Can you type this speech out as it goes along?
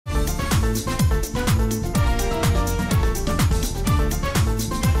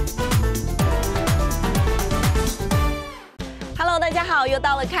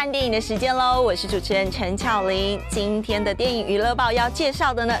了看电影的时间喽！我是主持人陈巧玲。今天的电影娱乐报要介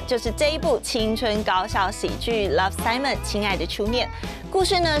绍的呢，就是这一部青春高校喜剧《Love Simon》亲爱的初恋。故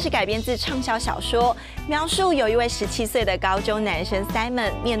事呢是改编自畅销小说，描述有一位17岁的高中男生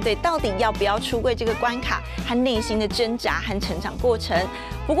Simon 面对到底要不要出柜这个关卡和内心的挣扎和成长过程。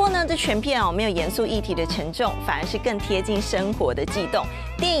不过呢，这全片没有严肃议题的沉重，反而是更贴近生活的悸动。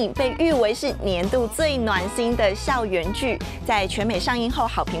电影被誉为是年度最暖心的校园剧，在全美上映后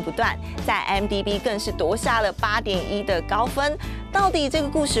好评不断，在 IMDB 更是夺下了8.1的高分。到底这个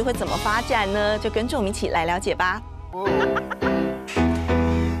故事会怎么发展呢？就跟着我们一起来了解吧。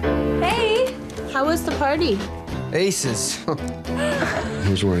Hey, how was the party? Aces. He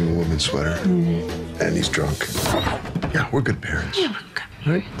was wearing a woman's sweater, and he's drunk. Yeah, we're good parents. Yeah,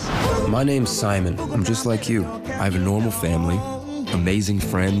 we're good parents. My name's Simon. I'm just like you. I have a normal family, amazing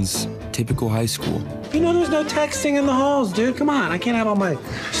friends, typical high school. You know, there's no texting in the halls, dude. Come on, I can't have all my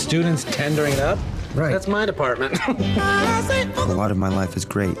students tendering up. Right. That's my department. A lot of my life is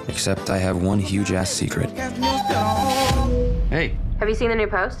great, except I have one huge-ass secret. Hey. Have you seen the new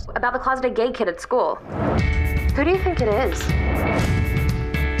post? About the closeted gay kid at school. Who do you think it is?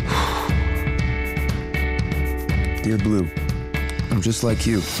 Dear Blue, I'm just like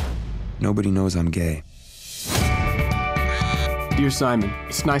you. Nobody knows I'm gay. Dear Simon,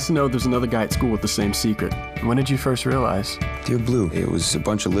 it's nice to know there's another guy at school with the same secret. When did you first realize? Dear Blue, it was a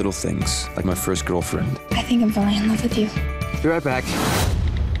bunch of little things, like my first girlfriend. I think I'm falling in love with you. Be right back.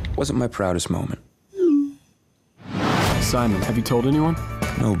 Wasn't my proudest moment. Simon, have you told anyone?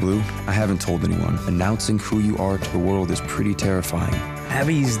 No, Blue, I haven't told anyone. Announcing who you are to the world is pretty terrifying.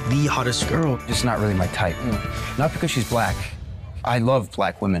 Abby's the hottest girl. Just not really my type. Not because she's black. I love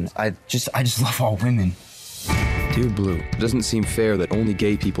black women. I just love all women. Dear Blue, it doesn't seem fair that only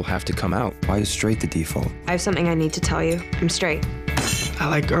gay people have to come out. Why is straight the default? I have something I need to tell you. I'm straight. I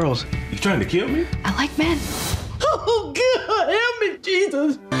like girls. You trying to kill me? I like men. Oh, God, help me,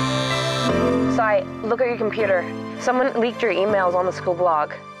 Jesus. Sai, look at your computer. Someone leaked your emails on the school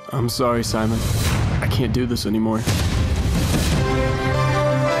blog. I'm sorry, Simon. I can't do this anymore.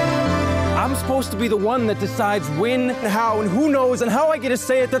 I'm supposed to be the one that decides when, and how, and who knows, and how I get to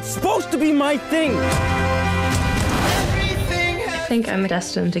say it. That's supposed to be my thing. I think I'm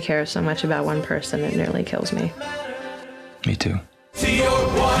destined to care so much about one person it nearly kills me. Me too. It's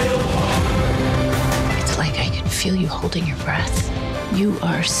like I can feel you holding your breath. You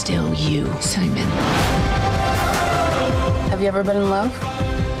are still you, Simon. Have you ever been in love?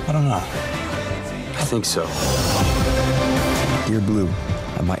 I don't know. I think so. Dear Blue,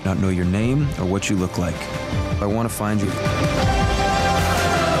 I might not know your name or what you look like. I want to find you.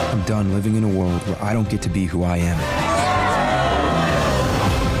 I'm done living in a world where I don't get to be who I am.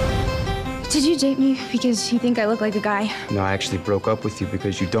 Did you date me because you think I look like a guy? No, I actually broke up with you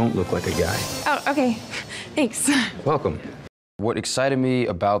because you don't look like a guy. Oh, okay. Thanks. Welcome. What excited me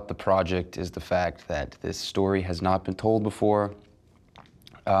about the project is the fact that this story has not been told before.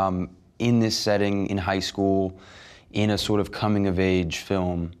 In this setting, in high school, in a sort of coming-of-age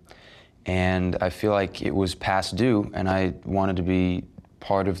film. And I feel like it was past due, and I wanted to be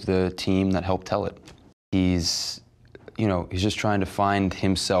part of the team that helped tell it. He's just trying to find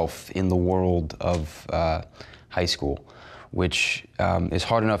himself in the world of high school, which is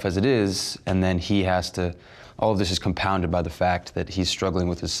hard enough as it is, and then he has to, all of this is compounded by the fact that he's struggling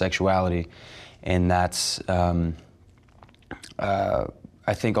with his sexuality, and that's, I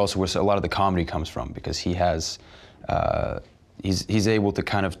think also where a lot of the comedy comes from, because he has, he's able to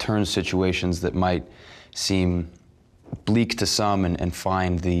kind of turn situations that might seem bleak to some and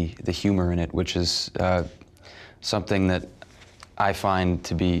find the humor in it, which is something that I find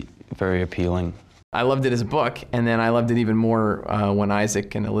to be very appealing. I loved it as a book, and then I loved it even more when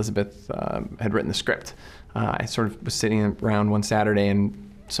Isaac and Elizabeth had written the script. I sort of was sitting around one Saturday and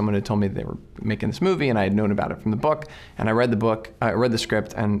someone had told me they were making this movie, and I had known about it from the book, and I read the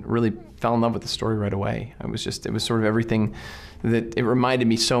script and really fell in love with the story right away. It was sort of everything that, it reminded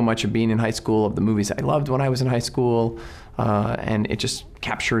me so much of being in high school, of the movies I loved when I was in high school, and it just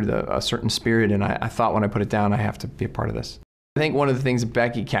captured a certain spirit, and I thought when I put it down, I have to be a part of this. I think one of the things that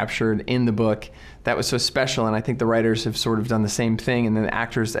Becky captured in the book that was so special, and I think the writers have sort of done the same thing, and then the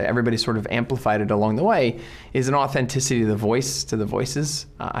actors, everybody sort of amplified it along the way, is an authenticity to the voices.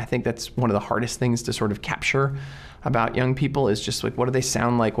 I think that's one of the hardest things to sort of capture about young people, is just like, what do they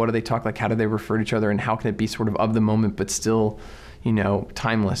sound like, what do they talk like, how do they refer to each other, and how can it be sort of the moment but still,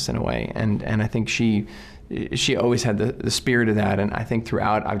 timeless in a way. And I think she always had the spirit of that, and I think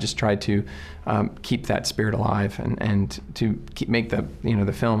throughout I've just tried to keep that spirit alive and to make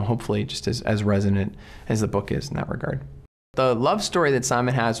the film hopefully just as resonant as the book is in that regard. The love story that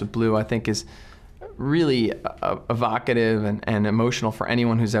Simon has with Blue, I think, is really evocative and emotional for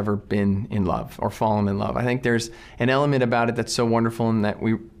anyone who's ever been in love or fallen in love. I think there's an element about it that's so wonderful in that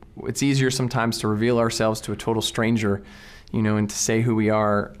it's easier sometimes to reveal ourselves to a total stranger, you know, and to say who we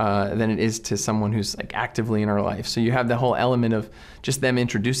are than it is to someone who's like actively in our life. So you have the whole element of just them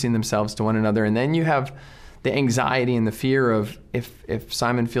introducing themselves to one another, and then you have the anxiety and the fear of if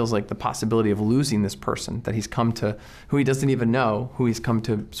Simon feels like the possibility of losing this person that he's come to, who he doesn't even know, who he's come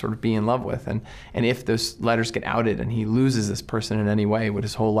to sort of be in love with, and if those letters get outed and he loses this person in any way, would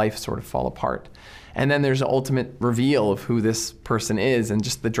his whole life sort of fall apart? And then there's the ultimate reveal of who this person is, and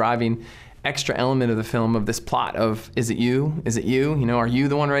just the driving extra element of the film of this plot of, is it you? Is it you? You know, are you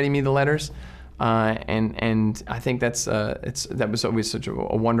the one writing me the letters? And I think that was always such a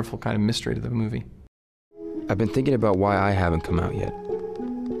wonderful kind of mystery to the movie. I've been thinking about why I haven't come out yet.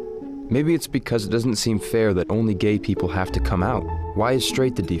 Maybe it's because it doesn't seem fair that only gay people have to come out. Why is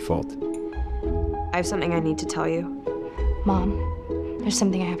straight the default? I have something I need to tell you. Mom, there's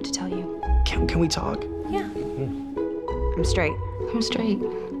something I have to tell you. Can we talk? Yeah. I'm straight. I'm straight.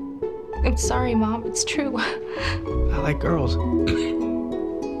 I'm sorry, Mom. It's true. I like girls.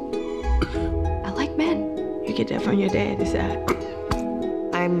 I like men. You get that from your dad, is that?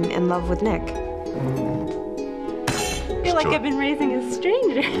 I'm in love with Nick. I feel like I've been raising a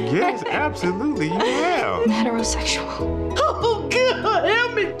stranger. Yes, absolutely, you have. I'm heterosexual. Oh, God,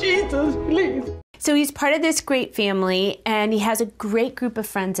 help me, Jesus, please. So he's part of this great family, and he has a great group of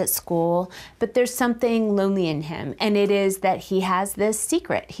friends at school, but there's something lonely in him, and it is that he has this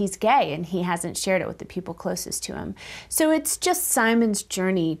secret. He's gay, and he hasn't shared it with the people closest to him. So it's just Simon's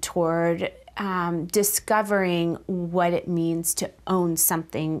journey toward discovering what it means to own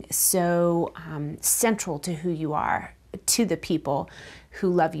something so central to who you are, to the people who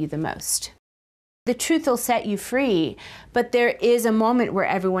love you the most. The truth will set you free, but there is a moment where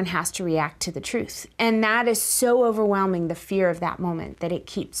everyone has to react to the truth. And that is so overwhelming, the fear of that moment, that it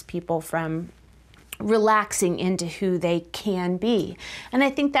keeps people from relaxing into who they can be. And I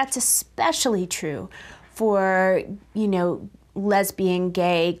think that's especially true for, you know, lesbian,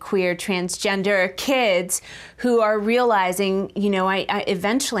 gay, queer, transgender kids who are realizing, you know, I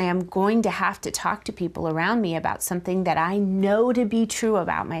eventually I'm going to have to talk to people around me about something that I know to be true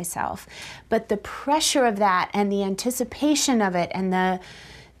about myself. But the pressure of that and the anticipation of it and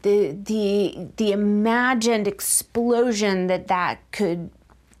the imagined explosion that could,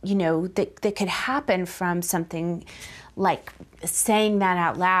 you know, that could happen from something like saying that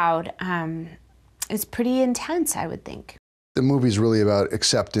out loud is pretty intense, I would think. The movie's really about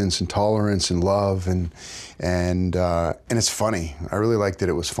acceptance and tolerance and love, and it's funny. I really liked that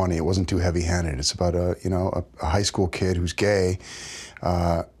it was funny. It wasn't too heavy-handed. It's about a high school kid who's gay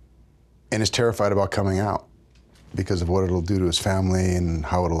and is terrified about coming out because of what it'll do to his family and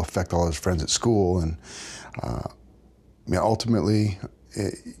how it'll affect all his friends at school. And ultimately,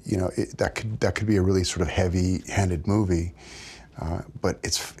 that could be a really sort of heavy-handed movie. But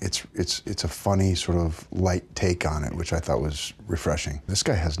it's a funny sort of light take on it, which I thought was refreshing. This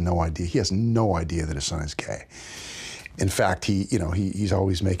guy has no idea. He has no idea that his son is gay. In fact, he's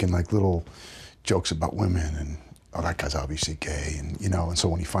always making like little jokes about women and, oh, that guy's obviously gay, and so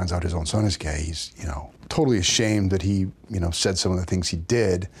when he finds out his own son is gay, he's totally ashamed that he said some of the things he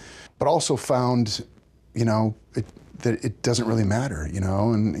did, but also found that it doesn't really matter,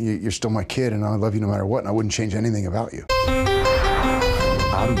 and you're still my kid, and I love you no matter what, and I wouldn't change anything about you.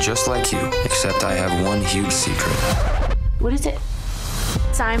 I'm just like you, except I have one huge secret. What is it?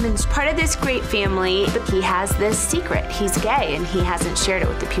 Simon's part of this great family, but he has this secret. He's gay, and he hasn't shared it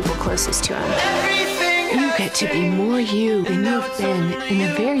with the people closest to him. You get to be more you than you've been in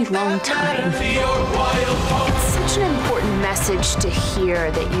a very long time. It's such an important message to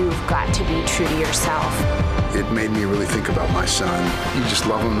hear, that you've got to be true to yourself. It made me really think about my son. You just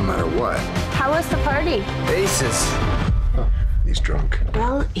love him no matter what. How was the party? Basis. He's drunk.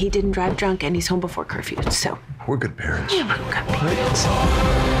 Well, he didn't drive drunk, and he's home before curfew, so. We're good parents. Yeah, we're good parents.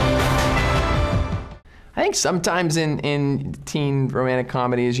 I think sometimes in teen romantic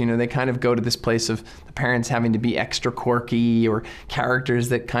comedies, they kind of go to this place of the parents having to be extra quirky, or characters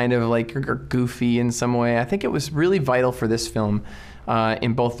that kind of like are goofy in some way. I think it was really vital for this film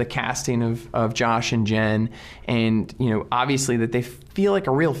in both the casting of Josh and Jen, and obviously that they feel like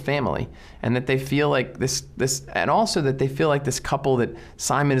a real family, and that they feel like this, and also that they feel like this couple that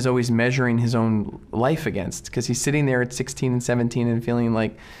Simon is always measuring his own life against, because he's sitting there at 16 and 17 and feeling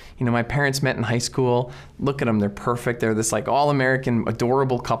like, my parents met in high school. Look at them, they're perfect. They're this like all-American,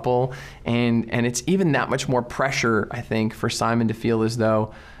 adorable couple, and it's even that much more pressure, I think, for Simon to feel as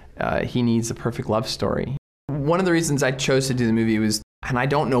though he needs a perfect love story. one of the reasons I chose to do the movie was, and I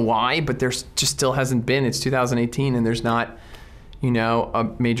don't know why, but there's just still hasn't been. It's 2018 and there's not, you know, a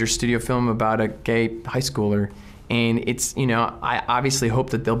major studio film about a gay high schooler. And it's, you know, I obviously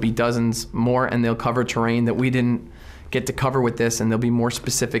hope that there'll be dozens more and they'll cover terrain that we didn't get to cover with this, and they'll be more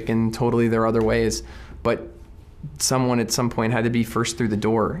specific in totally their other ways. But someone at some point had to be first through the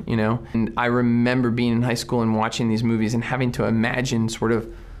door, you know? And I remember being in high school and watching these movies and having to imagine sort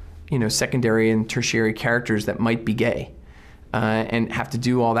of, you know, secondary and tertiary characters that might be gay. And have to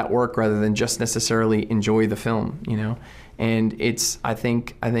do all that work rather than just necessarily enjoy the film, you know? And it's, I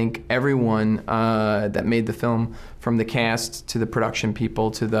think everyone that made the film, from the cast to the production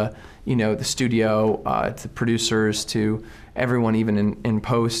people to the, you know, the studio, to producers, to everyone even in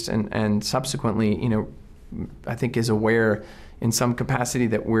post and subsequently, you know, I think is aware in some capacity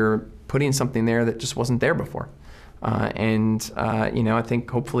that we're putting something there that just wasn't there before. You know, I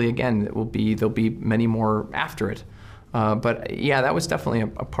think hopefully again there'll be many more after it. But yeah, that was definitely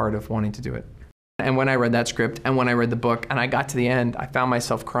a part of wanting to do it. And when I read that script and when I read the book and I got to the end, I found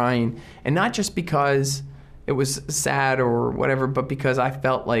myself crying. And not just because it was sad or whatever, but because I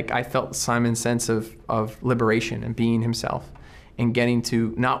felt Simon's sense of liberation and being himself and getting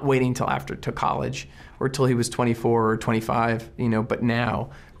to, not waiting till after to college or till he was 24 or 25, you know, but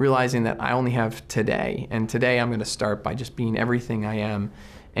now realizing that I only have today. And today I'm gonna start by just being everything I am.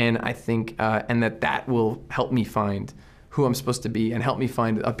 And I think, and that will help me find who I'm supposed to be and help me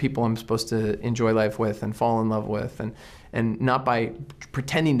find people I'm supposed to enjoy life with and fall in love with, and not by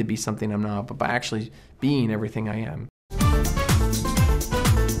pretending to be something I'm not, but by actually being everything I am.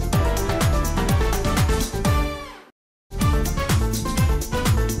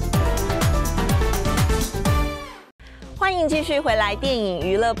 欢迎继续回来电影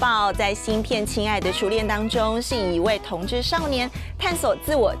娱乐报。在新片《亲爱的初恋》当中，是以一位同志少年探索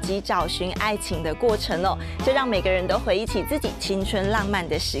自我及找寻爱情的过程哦，这让每个人都回忆起自己青春浪漫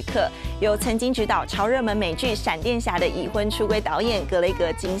的时刻。由曾经执导超热门美剧《闪电侠》的已婚出柜导演格雷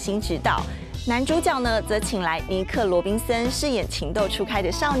格精心指导。 男主角呢，则请来尼克·罗宾森饰演情窦初开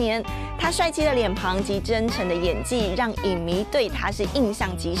的少年。他帅气的脸庞及真诚的演技，让影迷对他是印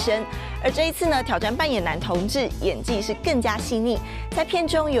象极深。而这一次呢，挑战扮演男同志，演技是更加细腻。在片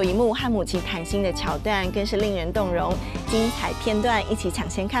中有一幕和母亲谈心的桥段，更是令人动容。精彩片段，一起抢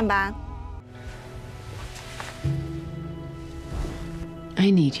先看吧。 I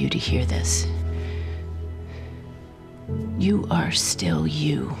need you to hear this. You are still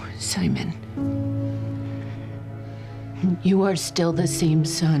you, Simon. You are still the same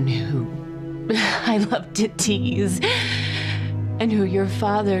son who I love to tease, and who your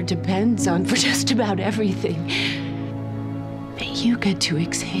father depends on for just about everything. But you get to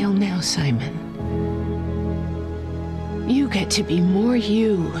exhale now, Simon. You get to be more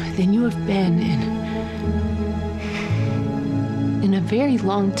you than you have been in a very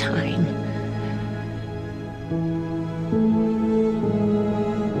long time.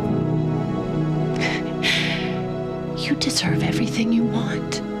 You deserve everything you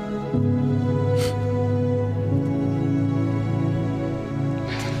want.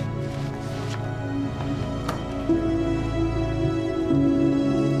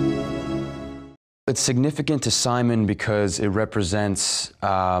 It's significant to Simon because it represents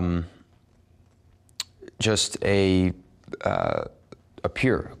just a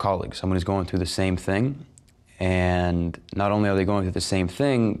peer, a colleague, someone who's going through the same thing. And not only are they going through the same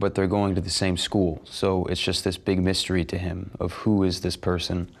thing, but they're going to the same school. So it's just this big mystery to him of who is this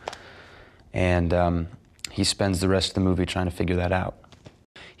person. And he spends the rest of the movie trying to figure that out.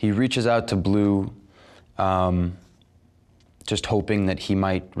 He reaches out to Blue, just hoping that he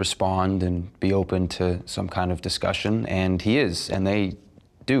might respond and be open to some kind of discussion. And he is, and they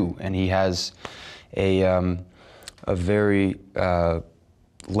do. And he has a very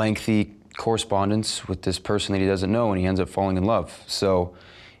lengthy correspondence with this person that he doesn't know, and he ends up falling in love. So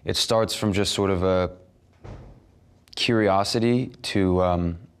it starts from just sort of a curiosity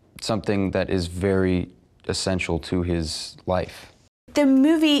to something that is very essential to his life. The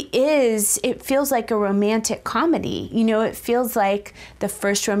movie it feels like a romantic comedy. You know, it feels like the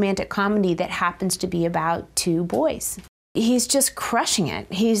first romantic comedy that happens to be about two boys. He's just crushing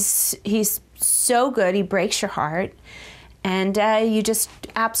it. He's so good, he breaks your heart. And you just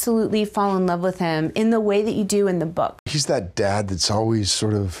absolutely fall in love with him in the way that you do in the book. He's that dad that's always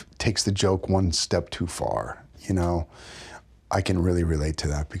sort of takes the joke one step too far, you know? I can really relate to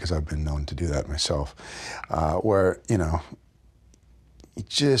that because I've been known to do that myself, where, you know, he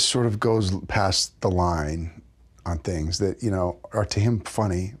just sort of goes past the line on things that, you know, are to him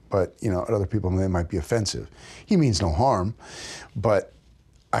funny, but, you know, other people, they might be offensive. He means no harm, but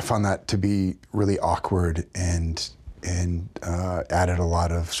I found that to be really awkward and added a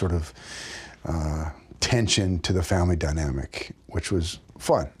lot of sort of tension to the family dynamic, which was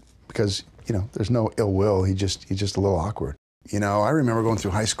fun because, you know, there's no ill will. He's just a little awkward. You know, I remember going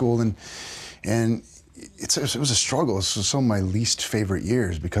through high school and it was a struggle. This was some of my least favorite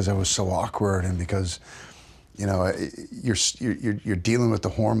years because I was so awkward and because, you know, you're dealing with the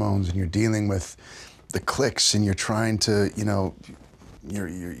hormones and you're dealing with the cliques and you're trying to, you know, you're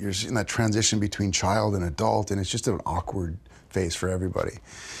in that transition between child and adult, and it's just an awkward phase for everybody.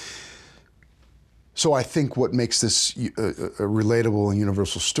 So I think what makes this a relatable and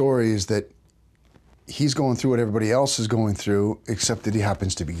universal story is that he's going through what everybody else is going through, except that he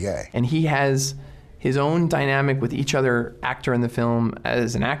happens to be gay. And he has his own dynamic with each other actor in the film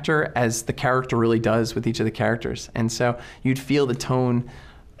as an actor, as the character really does with each of the characters. And so you'd feel the tone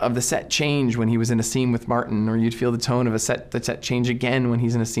of the set change when he was in a scene with Martin, or you'd feel the tone of the set change again when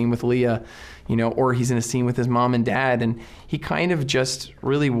he's in a scene with Leah, you know, or he's in a scene with his mom and dad. And he kind of just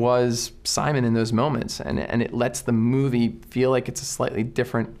really was Simon in those moments. And it lets the movie feel like it's a slightly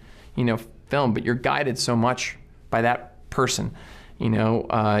different, you know, film, but you're guided so much by that person. You know,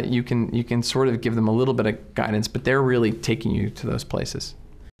 you can sort of give them a little bit of guidance, but they're really taking you to those places.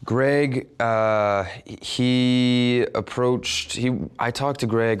 Greg, I talked to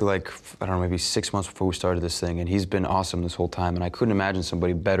Greg like, I don't know, maybe 6 months before we started this thing, and he's been awesome this whole time, and I couldn't imagine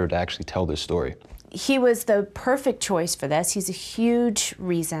somebody better to actually tell this story. He was the perfect choice for this. He's a huge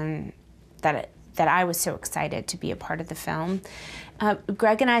reason that I was so excited to be a part of the film.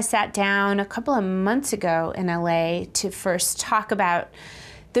 Greg and I sat down a couple of months ago in LA to first talk about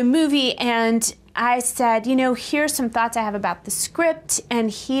the movie, and I said, you know, here's some thoughts I have about the script, and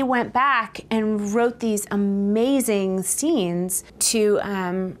he went back and wrote these amazing scenes to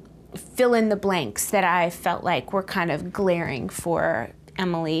fill in the blanks that I felt like were kind of glaring for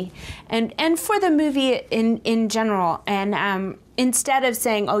Emily and for the movie in general. And instead of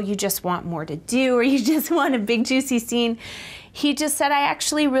saying, oh, you just want more to do or you just want a big juicy scene, he just said, I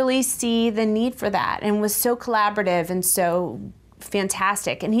actually really see the need for that, and was so collaborative and so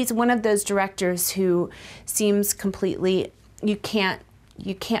fantastic. And he's one of those directors who seems completely, you can't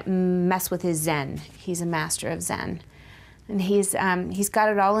mess with his zen. He's a master of zen. And he's got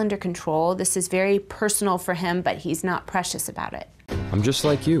it all under control. This is very personal for him, but he's not precious about it. I'm just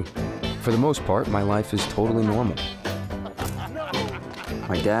like you. For the most part, my life is totally normal.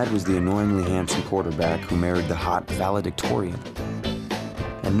 My dad was the annoyingly handsome quarterback who married the hot valedictorian.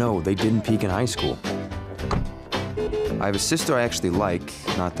 And no, they didn't peak in high school. I have a sister I actually like,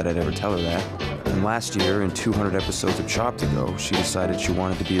 not that I'd ever tell her that. And last year, in 200 episodes of Chopped Ago, she decided she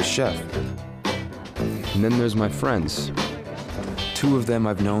wanted to be a chef. And then there's my friends. 2 of them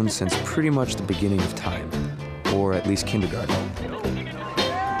I've known since pretty much the beginning of time, or at least kindergarten.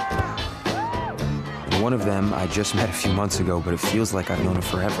 And one of them I just met a few months ago, but it feels like I've known her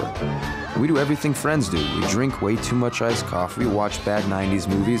forever. We do everything friends do. We drink way too much iced coffee, watch bad 90s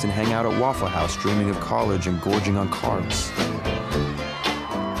movies, and hang out at Waffle House dreaming of college and gorging on carbs.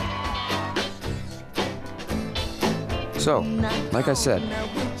 So, like I said,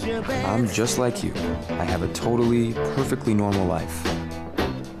 I'm just like you. I have a totally, perfectly normal life.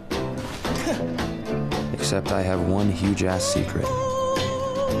 Except I have one huge-ass secret.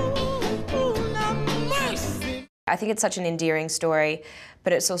 I think it's such an endearing story,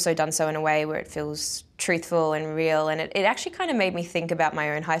 but it's also done so in a way where it feels truthful and real, and it actually kind of made me think about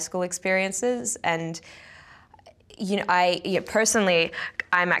my own high school experiences. And you know, personally,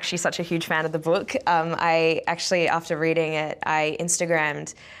 I'm actually such a huge fan of the book. I actually, after reading it, I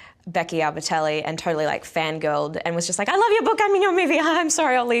Instagrammed Becky Albertelli and totally like fangirled and was just like, I love your book, I'm in your movie, I'm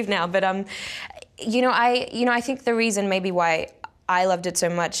sorry, I'll leave now. But I think the reason maybe why I loved it so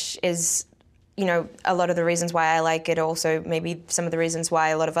much is, you know, a lot of the reasons why I like it, also maybe some of the reasons why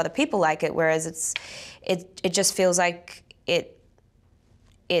a lot of other people like it, whereas it just feels like it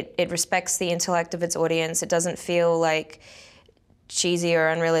respects the intellect of its audience. It doesn't feel like cheesy or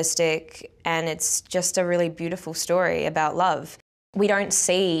unrealistic, and it's just a really beautiful story about love. We don't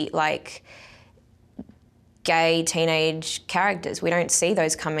see like gay teenage characters. We don't see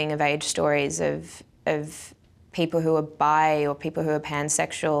those coming of age stories of people who are bi or people who are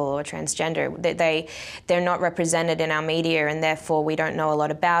pansexual or transgender. They're not represented in our media, and therefore we don't know a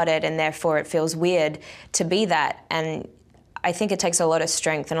lot about it, and therefore it feels weird to be that. And I think it takes a lot of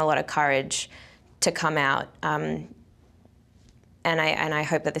strength and a lot of courage to come out. And I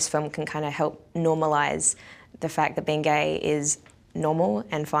hope that this film can kind of help normalize the fact that being gay is normal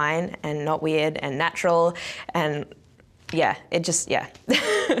and fine and not weird and natural. And yeah, it just, yeah.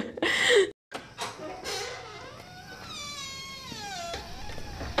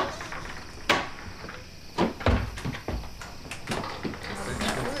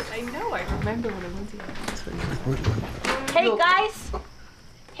 remember what it was. Hey, guys.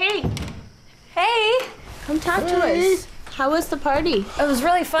 Hey. Hey. Come talk to us. How was the party? It was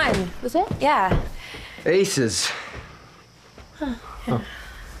really fun. Was it? Yeah. Aces.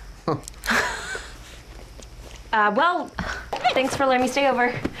 Well, thanks for letting me stay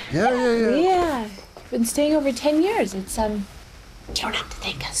over. Yeah. Been staying over 10 years. It's, you don't have to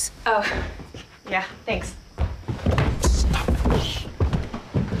thank us. Oh, yeah, thanks.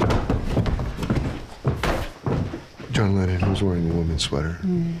 John Lennon was wearing a woman's sweater,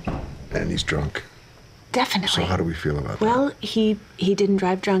 and he's drunk. Definitely. So how do we feel about that? Well, he didn't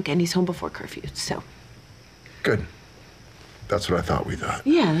drive drunk and he's home before curfew, so. Good. That's what I thought we thought.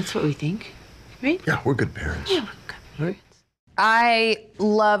 Yeah, that's what we think, right? Yeah, we're good parents. Yeah, we're good. I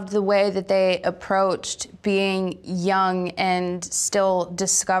loved the way that they approached being young and still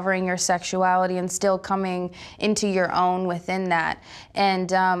discovering your sexuality and still coming into your own within that.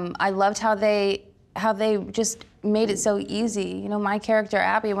 And I loved how they just made it so easy. You know, my character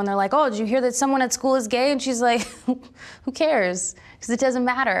Abby, when they're like, "Oh, did you hear that someone at school is gay?" And she's like, "Who cares?" Because it doesn't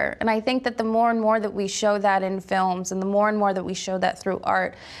matter. And I think that the more and more that we show that in films and the more and more that we show that through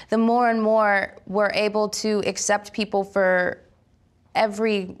art, the more and more we're able to accept people for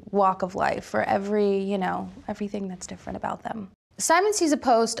every walk of life, for every, you know, everything that's different about them. Simon sees a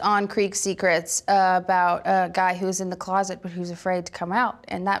post on Creek Secrets about a guy who's in the closet but who's afraid to come out,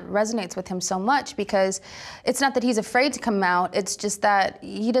 and that resonates with him so much because it's not that he's afraid to come out, it's just that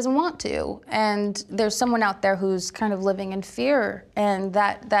he doesn't want to. And there's someone out there who's kind of living in fear, and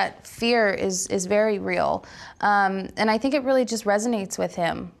that fear is very real. And I think it really just resonates with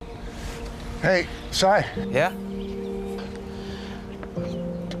him. Hey, Sai. Yeah?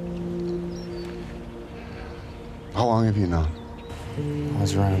 How long have you known? I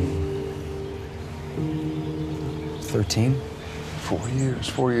was around 13. 4 years.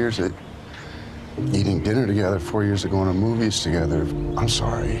 4 years of eating dinner together, 4 years of going to movies together. I'm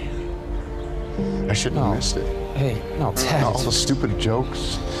sorry. I shouldn't have missed it. Hey, no, Ted. All the stupid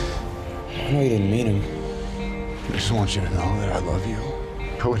jokes. I know you didn't mean them. I just want you to know that I love you.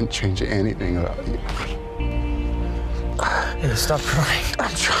 I wouldn't change anything about you. Hey, stop crying.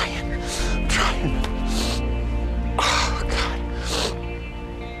 I'm trying. I'm trying. Oh, God.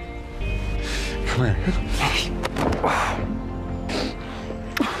 Come here.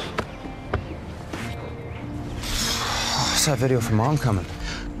 What's that video from Mom coming?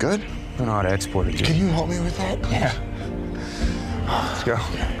 Good? I don't know how to export it, dude. Can you help me with that? Yeah. Let's go.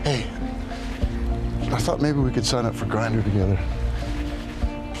 Hey, I thought maybe we could sign up for Grindr together.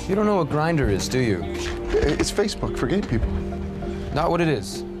 You don't know what Grindr is, do you? It's Facebook for gay people. Not what it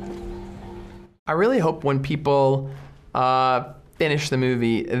is. I really hope when people finish the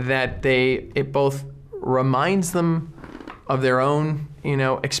movie that it both reminds them of their own, you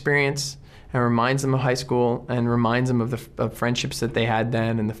know, experience and reminds them of high school and reminds them of the friendships that they had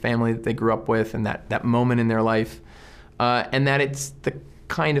then and the family that they grew up with and that moment in their life, and that it's the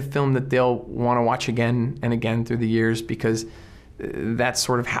kind of film that they'll want to watch again and again through the years because that's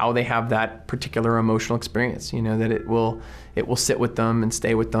sort of how they have that particular emotional experience, you know, that it will sit with them and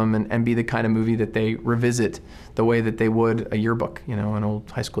stay with them and be the kind of movie that they revisit the way that they would a yearbook, you know, an old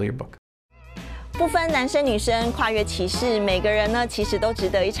high school yearbook. 不分男生女生，跨越歧视，每个人呢其实都值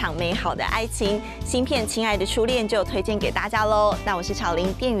得一场美好的爱情。新片《亲爱的初恋》就推荐给大家喽。那我是巧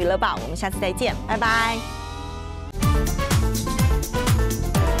玲，电影娱乐报，我们下次再见，拜拜。